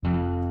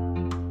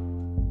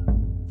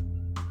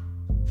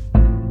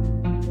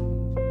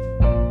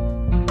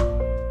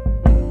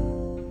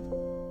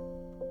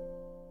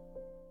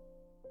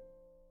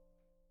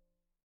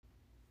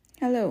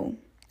Hello,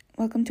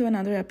 welcome to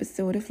another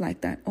episode of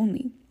Like That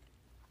Only.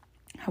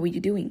 How are you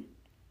doing?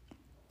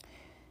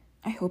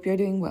 I hope you're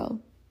doing well.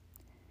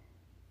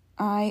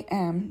 I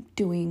am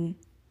doing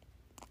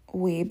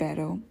way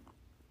better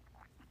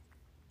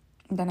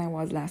than I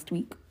was last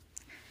week.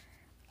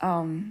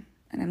 And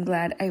I'm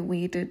glad I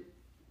waited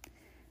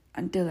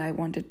until I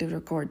wanted to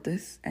record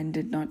this and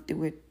did not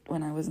do it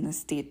when I was in a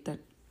state that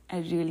I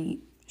really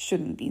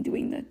shouldn't be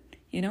doing that,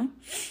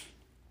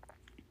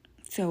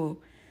 So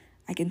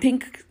I can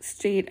think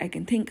straight, I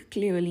can think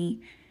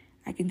clearly,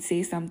 I can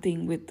say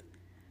something with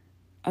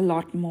a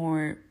lot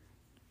more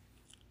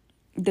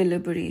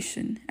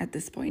deliberation at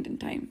this point in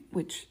time,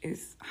 which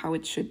is how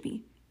it should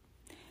be.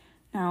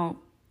 Now,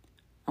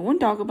 I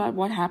won't talk about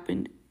what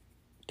happened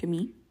to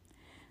me,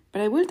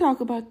 but I will talk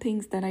about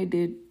things that I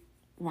did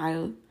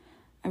while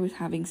I was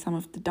having some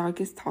of the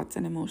darkest thoughts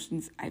and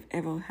emotions I've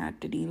ever had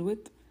to deal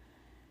with.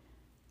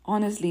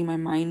 Honestly, my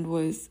mind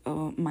was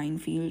a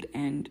minefield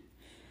and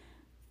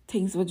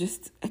things were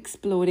just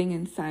exploding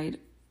inside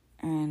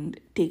and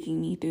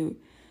taking me to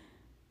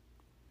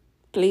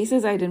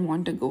places I didn't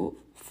want to go.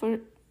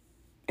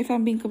 If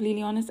I'm being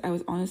completely honest, I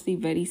was honestly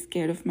very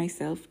scared of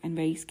myself and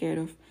very scared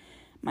of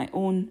my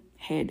own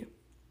head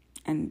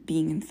and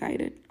being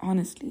inside it.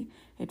 Honestly,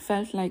 it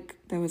felt like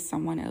there was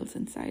someone else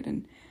inside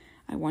and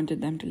I wanted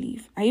them to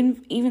leave. I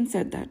even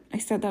said that. I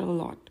said that a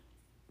lot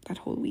that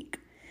whole week.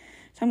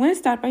 So I'm going to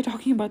start by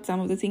talking about some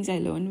of the things I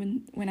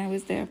learned when I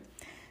was there.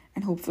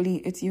 And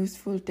hopefully it's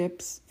useful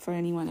tips for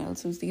anyone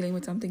else who's dealing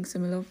with something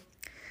similar.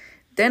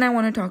 Then I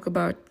want to talk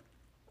about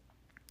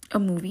a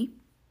movie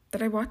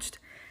that I watched.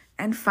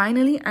 And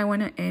finally, I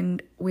want to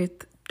end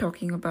with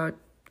talking about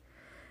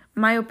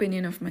my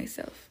opinion of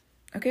myself.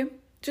 Okay?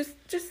 Just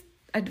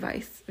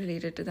advice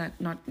related to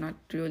that, not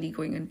really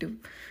going into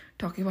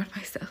talking about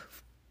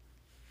myself.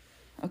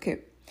 Okay.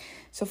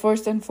 So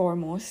first and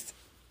foremost,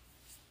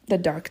 the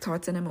dark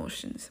thoughts and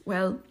emotions.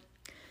 Well,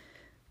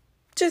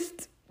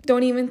 just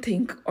don't even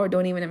think or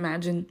don't even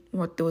imagine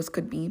what those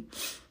could be.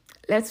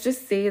 Let's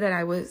just say that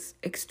I was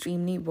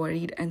extremely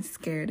worried and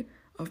scared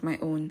of my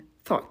own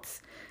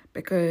thoughts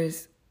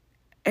because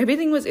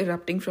everything was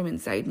erupting from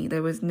inside me.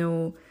 There was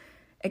no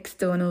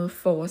external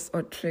force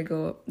or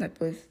trigger that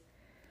was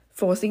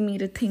forcing me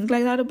to think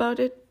like that about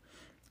it.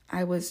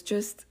 I was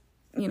just,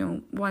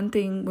 one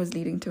thing was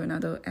leading to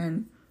another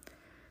and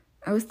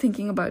I was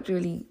thinking about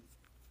really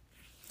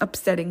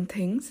upsetting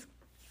things.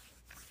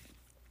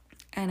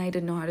 And I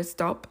didn't know how to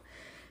stop.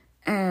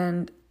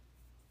 And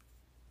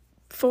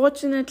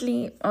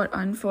fortunately or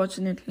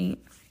unfortunately,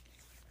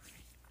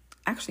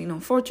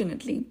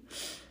 fortunately,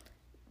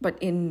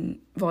 but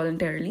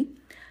involuntarily,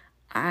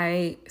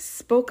 I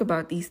spoke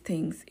about these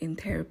things in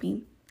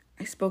therapy.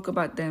 I spoke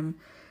about them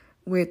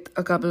with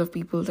a couple of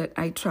people that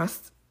I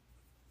trust.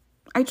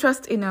 I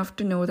trust enough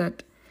to know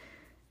that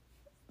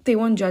they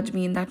won't judge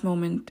me in that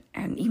moment.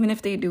 And even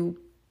if they do,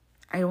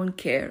 I don't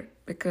care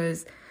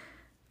because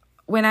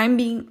when I'm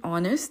being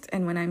honest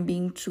and when I'm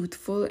being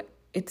truthful,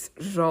 it's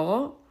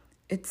raw,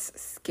 it's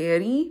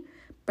scary,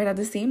 but at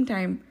the same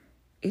time,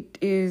 it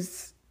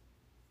is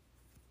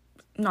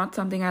not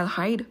something I'll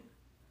hide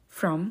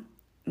from,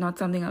 not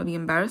something I'll be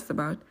embarrassed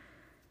about,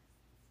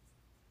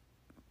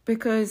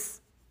 because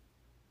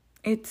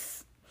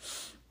it's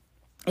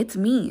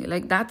me.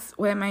 Like, that's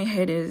where my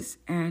head is,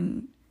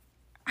 and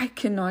I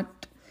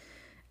cannot,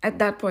 at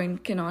that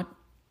point,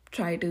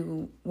 try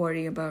to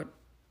worry about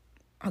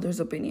others'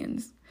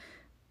 opinions.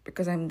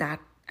 Because I'm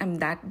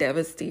that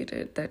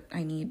devastated that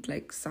I need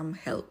some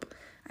help.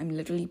 I'm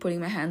literally putting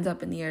my hands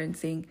up in the air and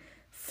saying,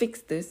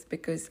 fix this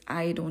because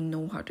I don't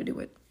know how to do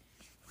it.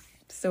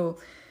 So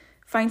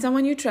find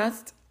someone you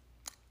trust.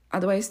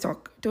 Otherwise,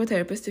 talk to a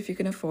therapist if you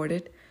can afford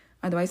it.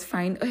 Otherwise,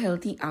 find a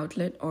healthy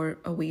outlet or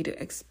a way to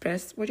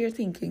express what you're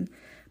thinking.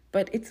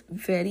 But it's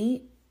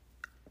very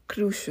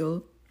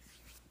crucial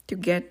to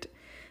get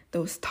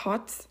those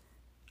thoughts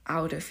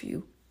out of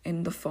you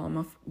in the form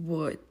of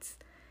words.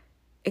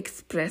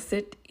 Express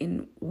it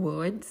in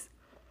words,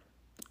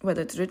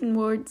 whether it's written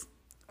words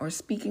or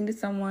speaking to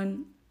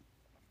someone.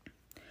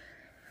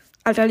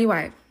 I'll tell you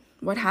why.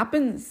 What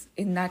happens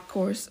in that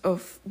course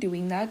of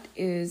doing that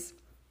is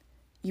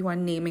you are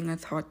naming a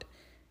thought,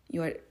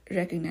 you are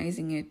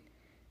recognizing it,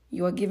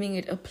 you are giving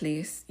it a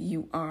place,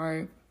 you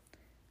are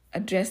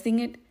addressing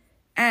it,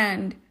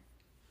 and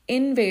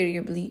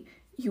invariably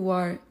you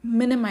are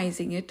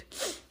minimizing it,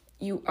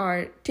 you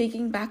are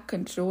taking back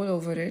control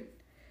over it,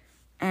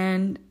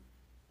 and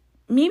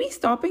maybe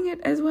stopping it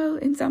as well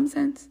in some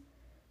sense.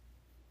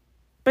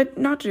 But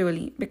not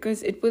really,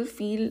 because it could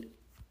feel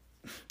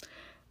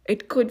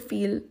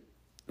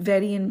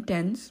very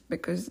intense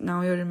because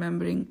now you're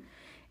remembering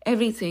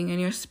everything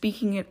and you're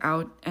speaking it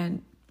out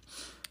and,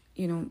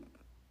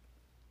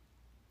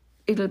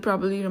 it'll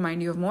probably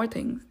remind you of more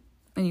things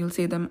and you'll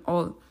say them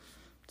all.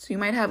 So you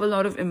might have a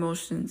lot of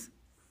emotions.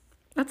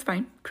 That's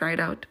fine. Cry it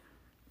out.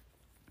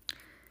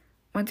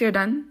 Once you're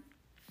done,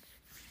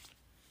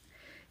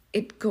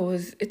 it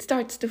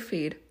starts to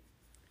fade.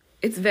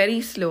 It's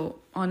very slow.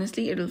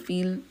 Honestly, it'll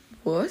feel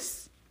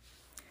worse.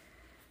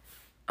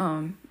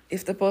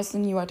 If the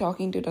person you are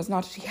talking to does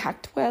not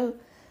react well,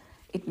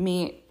 it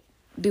may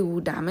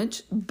do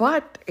damage,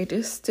 but it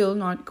is still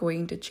not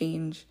going to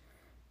change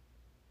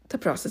the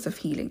process of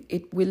healing.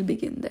 It will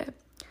begin there.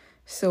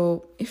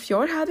 So if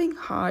you're having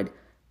hard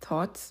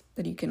thoughts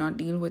that you cannot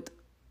deal with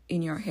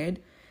in your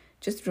head,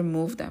 just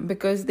remove them,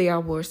 because they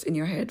are worse in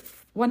your head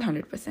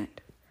 100%.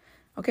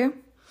 Okay?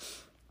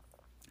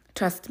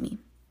 Trust me.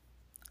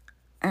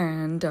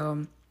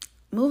 And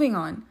moving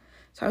on.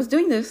 So I was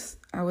doing this.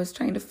 I was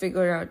trying to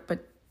figure out,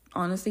 but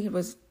honestly, it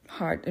was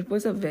hard. It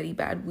was a very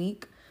bad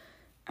week.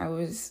 I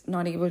was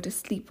not able to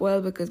sleep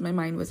well because my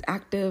mind was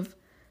active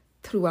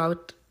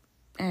throughout,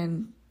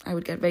 and I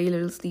would get very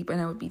little sleep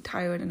and I would be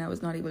tired and I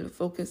was not able to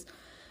focus.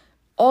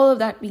 All of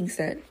that being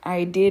said,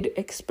 I did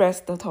express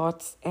the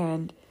thoughts,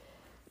 and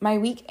my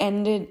week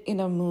ended in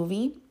a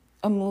movie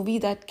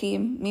that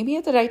came maybe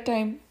at the right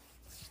time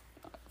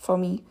for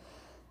me.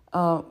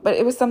 But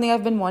it was something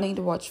I've been wanting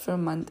to watch for a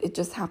month. It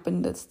just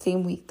happened the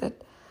same week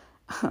that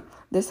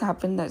this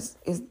happened. That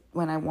is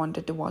when I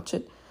wanted to watch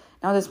it.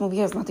 Now, this movie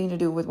has nothing to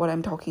do with what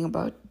I'm talking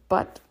about,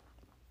 but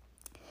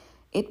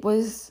it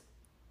was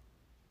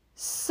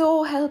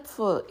so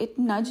helpful. It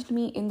nudged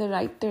me in the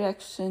right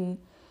direction.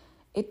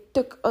 It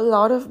took a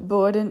lot of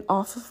burden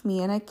off of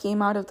me, and I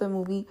came out of the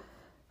movie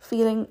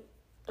feeling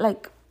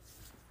like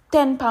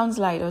 10 pounds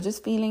lighter,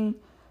 just feeling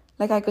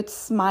like I could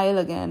smile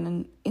again.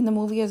 And in the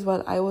movie as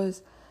well, I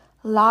was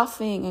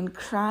laughing and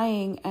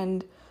crying,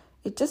 and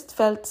it just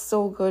felt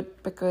so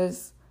good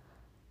because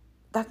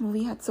that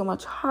movie had so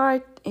much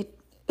heart. It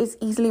is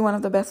easily one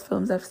of the best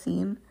films I've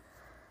seen.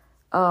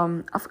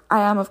 I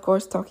am, of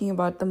course, talking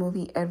about the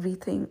movie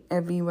Everything,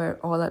 Everywhere,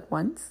 All at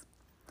Once.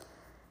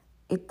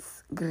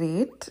 It's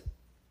great.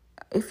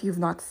 If you've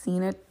not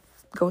seen it,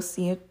 go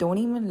see it. Don't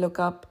even look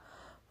up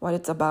what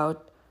it's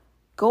about.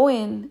 Go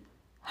in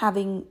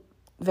having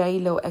very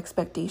low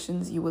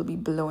expectations. You will be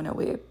blown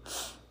away.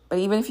 But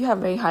even if you have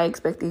very high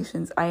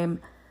expectations, I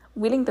am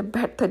willing to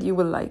bet that you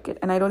will like it.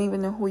 And I don't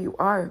even know who you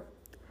are.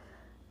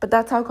 But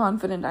that's how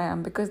confident I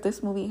am, because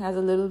this movie has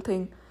a little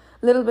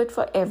bit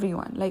for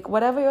everyone. Like,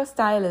 whatever your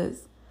style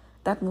is,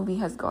 that movie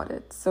has got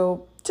it.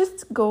 So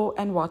just go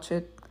and watch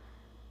it.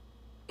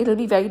 It'll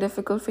be very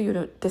difficult for you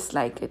to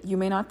dislike it. You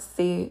may not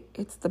say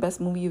it's the best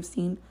movie you've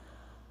seen.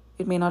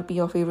 It may not be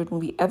your favorite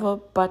movie ever,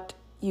 but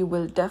you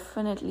will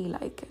definitely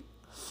like it.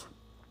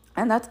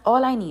 And that's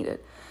all I needed.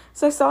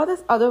 So I saw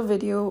this other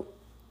video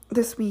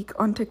this week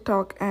on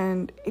TikTok,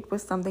 and it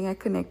was something I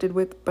connected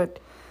with, but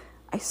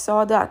I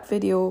saw that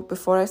video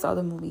before I saw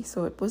the movie.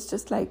 So it was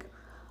just like,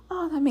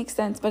 oh, that makes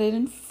sense. But I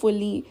didn't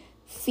fully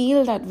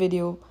feel that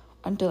video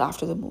until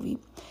after the movie.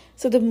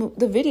 So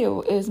the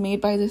video is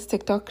made by this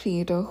TikTok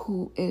creator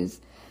who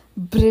is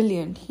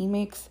brilliant. He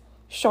makes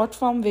short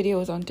form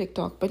videos on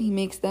TikTok, but he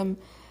makes them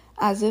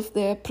as if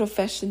they're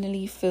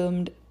professionally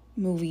filmed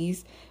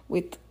movies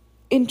with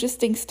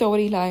interesting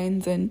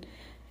storylines, and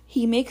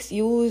he makes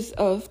use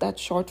of that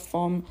short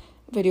form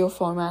video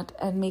format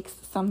and makes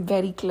some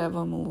very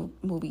clever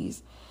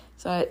movies.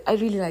 So I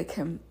really like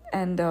him.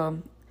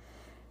 And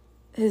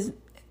his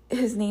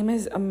name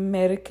is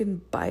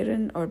American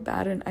Byron or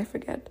Baron, I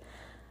forget.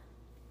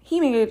 He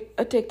made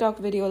a TikTok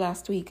video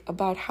last week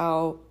about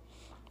how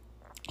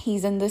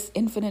he's in this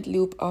infinite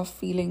loop of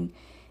feeling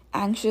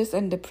anxious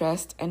and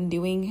depressed and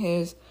doing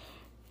his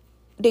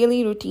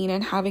daily routine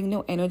and having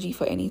no energy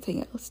for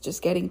anything else,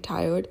 just getting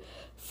tired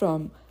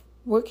from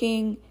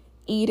working,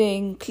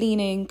 eating,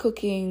 cleaning,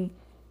 cooking,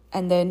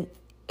 and then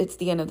it's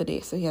the end of the day,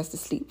 so he has to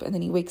sleep, and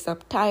then he wakes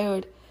up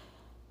tired,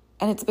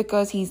 and it's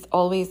because he's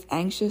always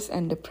anxious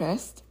and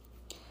depressed,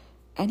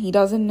 and he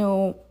doesn't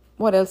know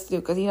what else to do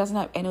because he doesn't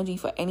have energy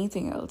for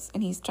anything else.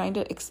 And he's trying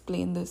to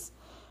explain this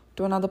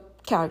to another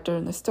character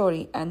in the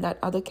story, and that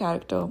other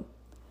character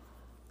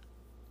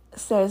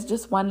says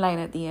just one line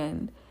at the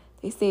end.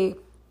 They say,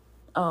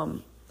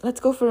 let's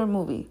go for a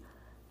movie.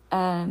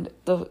 And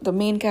the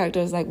main character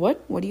is like,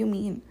 what do you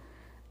mean?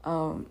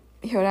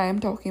 Here I am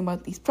talking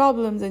about these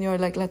problems, and you're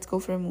like, let's go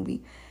for a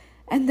movie.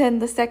 And then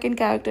the second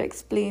character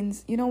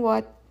explains, you know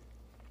what,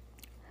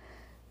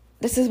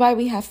 this is why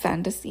we have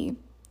fantasy.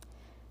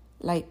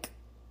 Like,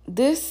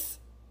 this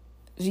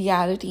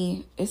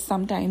reality is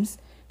sometimes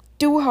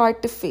too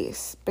hard to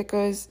face,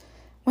 because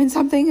when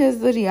something is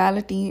the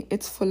reality,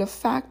 it's full of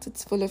facts,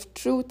 it's full of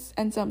truths,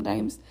 and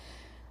sometimes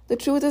the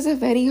truth is a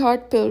very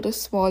hard pill to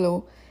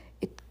swallow.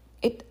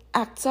 It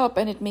acts up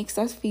and it makes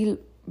us feel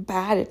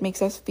bad, it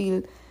makes us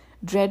feel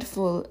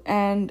dreadful,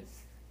 and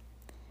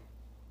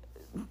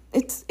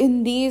it's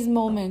in these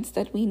moments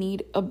that we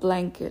need a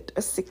blanket,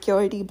 a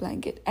security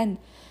blanket. And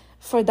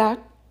for that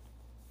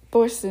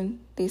person,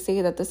 they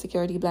say that the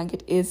security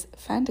blanket is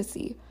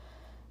fantasy,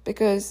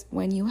 because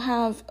when you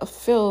have a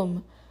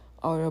film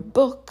or a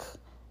book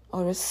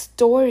or a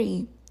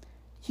story,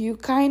 you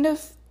kind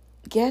of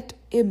get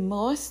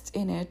immersed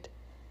in it,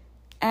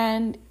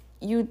 and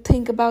you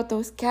think about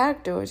those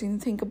characters and you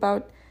think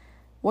about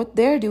what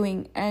they're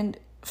doing, and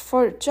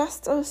for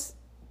just a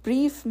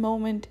brief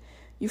moment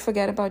you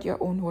forget about your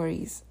own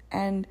worries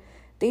and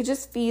they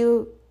just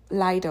feel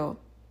lighter.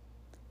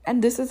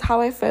 And this is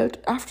how I felt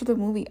after the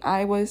movie.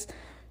 I was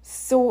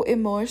so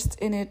immersed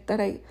in it that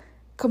I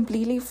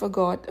completely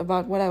forgot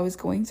about what I was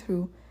going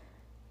through.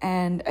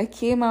 And I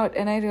came out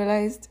and I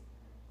realized,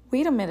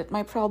 wait a minute,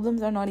 my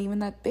problems are not even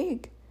that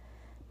big.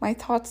 My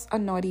thoughts are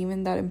not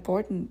even that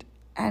important.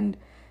 And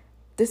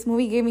this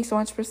movie gave me so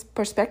much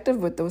perspective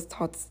with those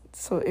thoughts.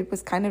 So it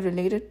was kind of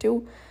related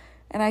to.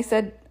 And I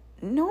said,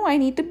 no, I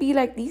need to be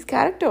like these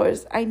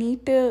characters. I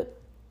need to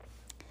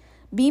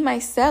be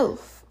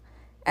myself.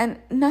 And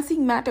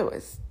nothing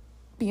matters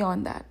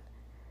beyond that.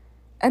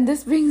 And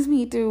this brings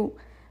me to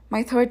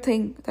my third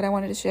thing that I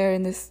wanted to share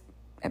in this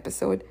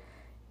episode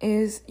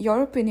is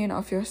your opinion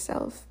of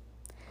yourself.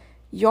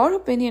 Your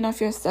opinion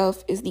of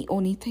yourself is the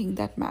only thing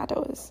that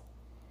matters.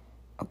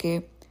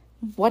 Okay?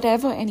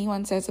 Whatever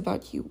anyone says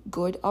about you,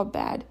 good or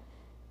bad,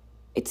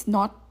 it's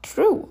not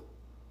true.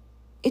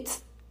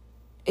 It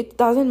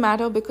doesn't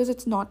matter because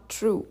it's not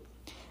true.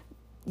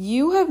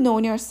 You have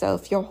known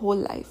yourself your whole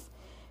life.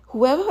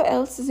 Whoever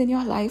else is in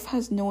your life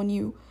has known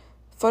you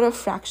for a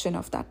fraction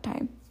of that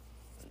time.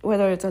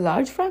 Whether it's a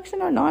large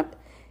fraction or not,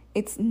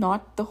 it's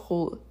not the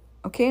whole.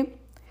 Okay?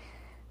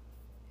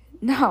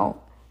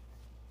 Now,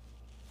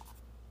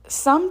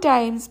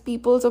 sometimes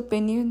people's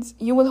opinions,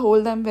 you will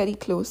hold them very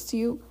close to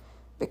you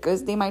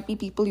because they might be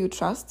people you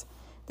trust.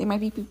 They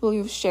might be people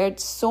you've shared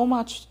so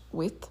much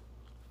with.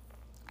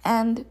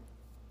 And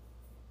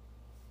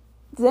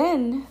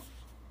then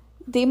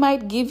they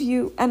might give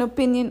you an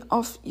opinion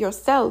of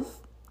yourself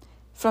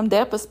from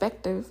their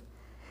perspective,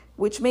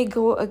 which may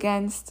go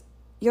against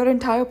your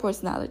entire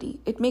personality.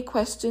 It may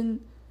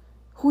question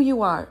who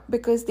you are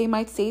because they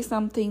might say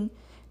something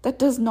that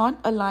does not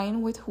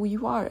align with who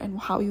you are and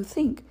how you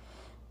think.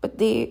 But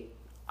they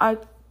are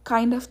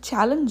kind of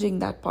challenging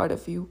that part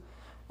of you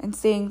and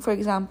saying, for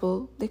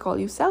example, they call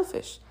you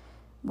selfish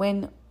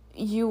when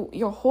you,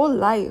 your whole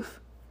life,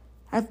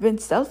 have been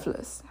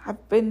selfless,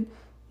 have been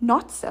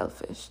not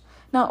selfish.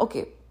 Now,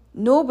 okay,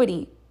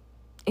 nobody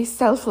is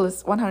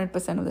selfless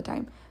 100% of the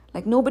time.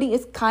 Like, nobody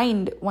is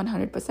kind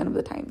 100% of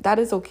the time. That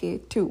is okay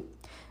too.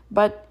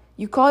 But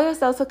you call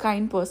yourself a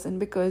kind person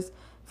because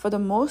for the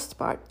most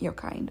part, you're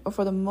kind. Or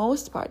for the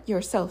most part,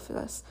 you're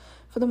selfless.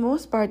 For the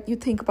most part, you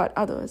think about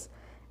others.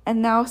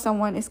 And now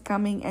someone is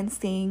coming and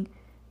saying,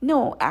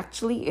 no,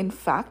 actually, in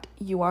fact,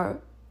 you are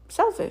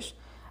selfish.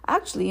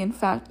 Actually, in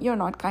fact, you're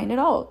not kind at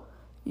all.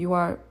 You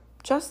are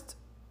just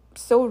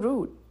so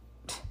rude.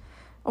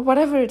 Or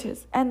whatever it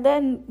is. And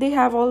then they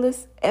have all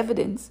this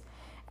evidence.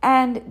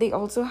 And they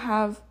also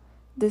have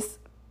this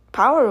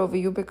power over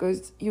you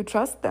because you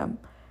trust them.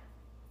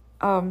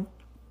 To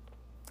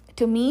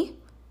me,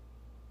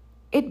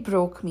 it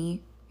broke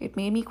me. It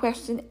made me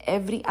question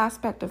every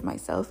aspect of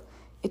myself.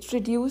 It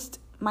reduced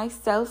my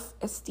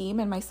self-esteem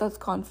and my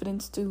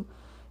self-confidence to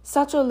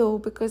such a low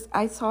because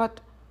I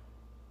thought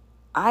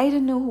I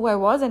didn't know who I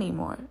was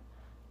anymore.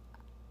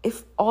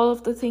 If all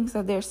of the things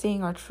that they're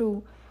saying are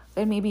true,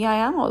 then maybe I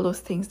am all those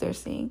things they're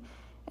saying.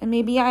 And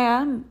maybe I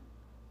am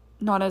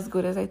not as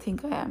good as I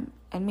think I am.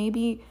 And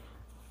maybe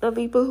the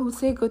people who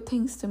say good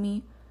things to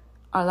me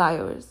are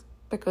liars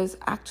because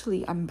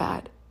actually I'm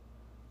bad.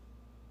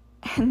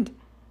 And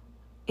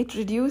it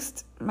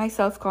reduced my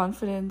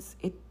self-confidence.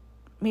 It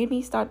made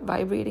me start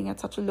vibrating at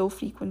such a low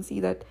frequency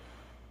that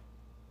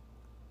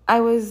I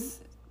was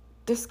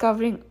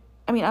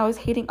I was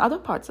hating other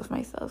parts of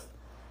myself.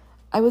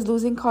 I was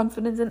losing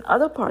confidence in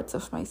other parts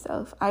of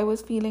myself. I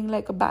was feeling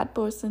like a bad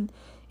person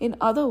in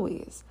other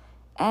ways.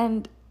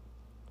 And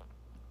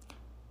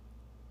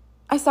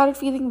I started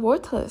feeling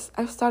worthless.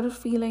 I started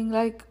feeling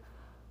like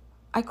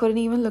I couldn't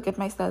even look at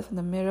myself in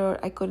the mirror.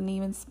 I couldn't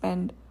even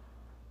spend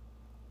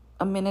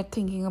a minute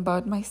thinking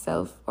about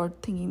myself or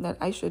thinking that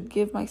I should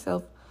give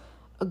myself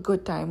a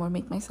good time or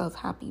make myself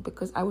happy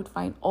because I would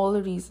find all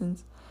the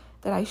reasons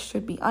that I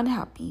should be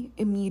unhappy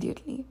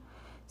immediately.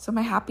 So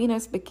my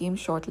happiness became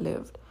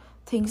short-lived.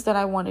 Things that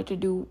I wanted to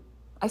do,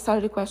 I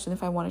started to question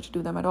if I wanted to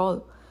do them at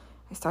all.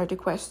 I started to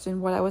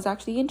question what I was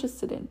actually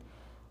interested in.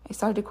 I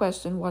started to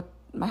question what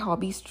my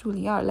hobbies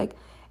truly are. Like,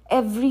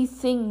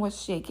 everything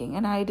was shaking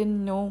and I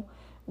didn't know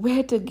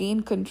where to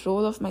gain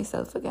control of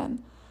myself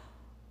again.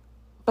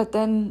 But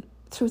then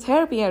through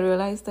therapy, I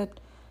realized that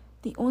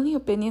the only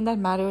opinion that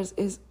matters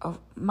is of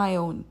my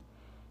own.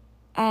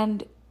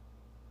 And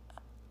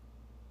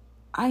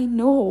I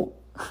know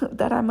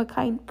that I'm a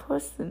kind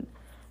person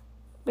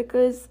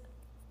because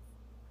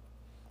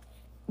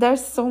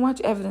there's so much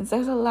evidence.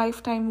 There's a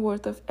lifetime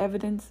worth of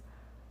evidence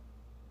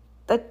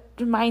that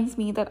reminds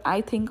me that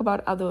I think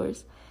about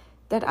others,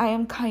 that I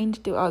am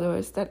kind to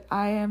others, that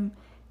I am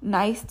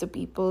nice to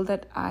people,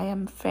 that I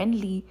am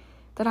friendly,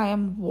 that I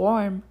am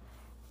warm,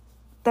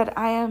 that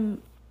I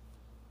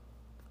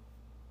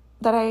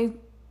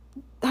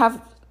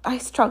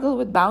struggle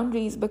with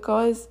boundaries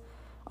because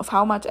of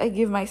how much I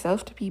give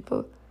myself to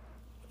people,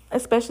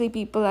 especially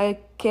people I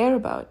care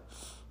about.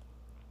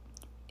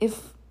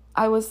 If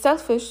I was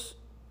selfish,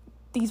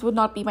 these would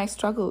not be my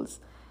struggles.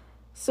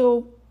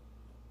 So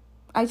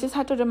I just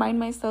had to remind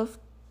myself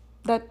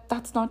that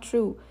that's not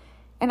true.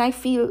 And I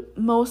feel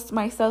most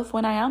myself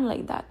when I am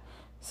like that.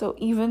 So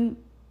even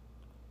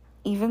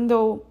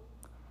though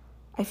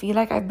I feel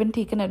like I've been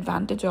taken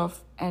advantage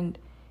of and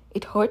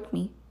it hurt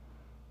me,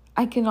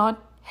 I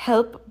cannot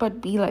help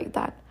but be like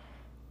that.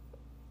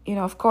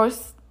 Of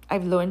course,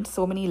 I've learned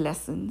so many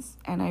lessons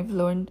and I've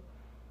learned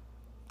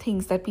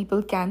things that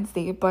people can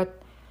say,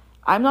 but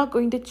I'm not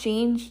going to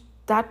change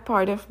that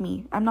part of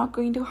me. I'm not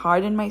going to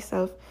harden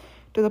myself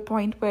to the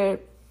point where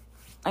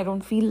I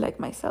don't feel like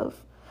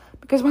myself.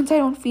 Because once I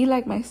don't feel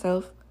like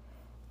myself,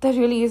 there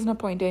really is no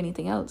point to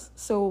anything else.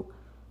 So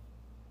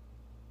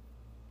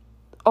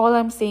all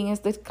I'm saying is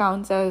this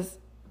counts as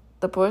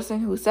the person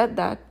who said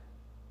that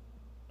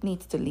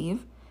needs to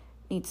leave,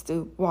 needs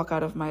to walk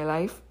out of my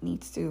life,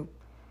 needs to,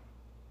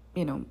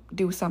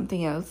 do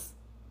something else.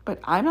 But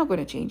I'm not going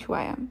to change who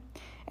I am.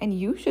 And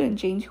you shouldn't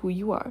change who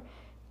you are.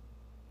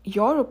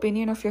 Your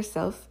opinion of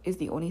yourself is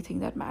the only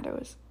thing that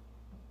matters.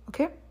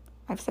 Okay?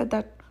 I've said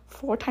that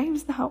 4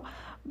 times now,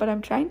 but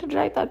I'm trying to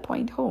drive that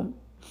point home.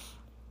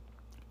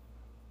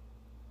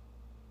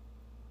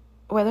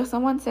 Whether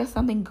someone says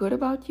something good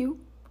about you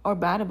or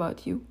bad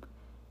about you,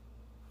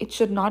 it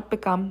should not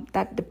become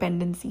that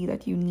dependency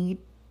that you need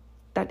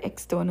that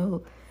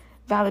external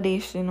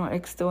validation or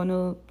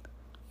external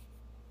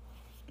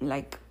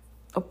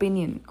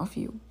opinion of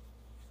you.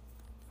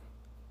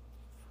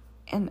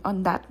 And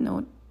on that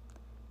note,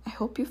 I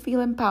hope you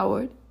feel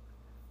empowered.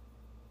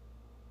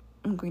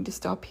 I'm going to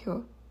stop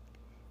here.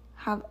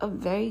 Have a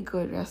very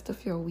good rest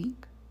of your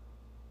week.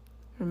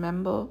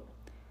 Remember,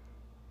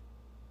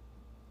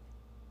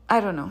 I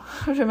don't know.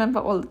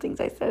 Remember all the things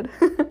I said.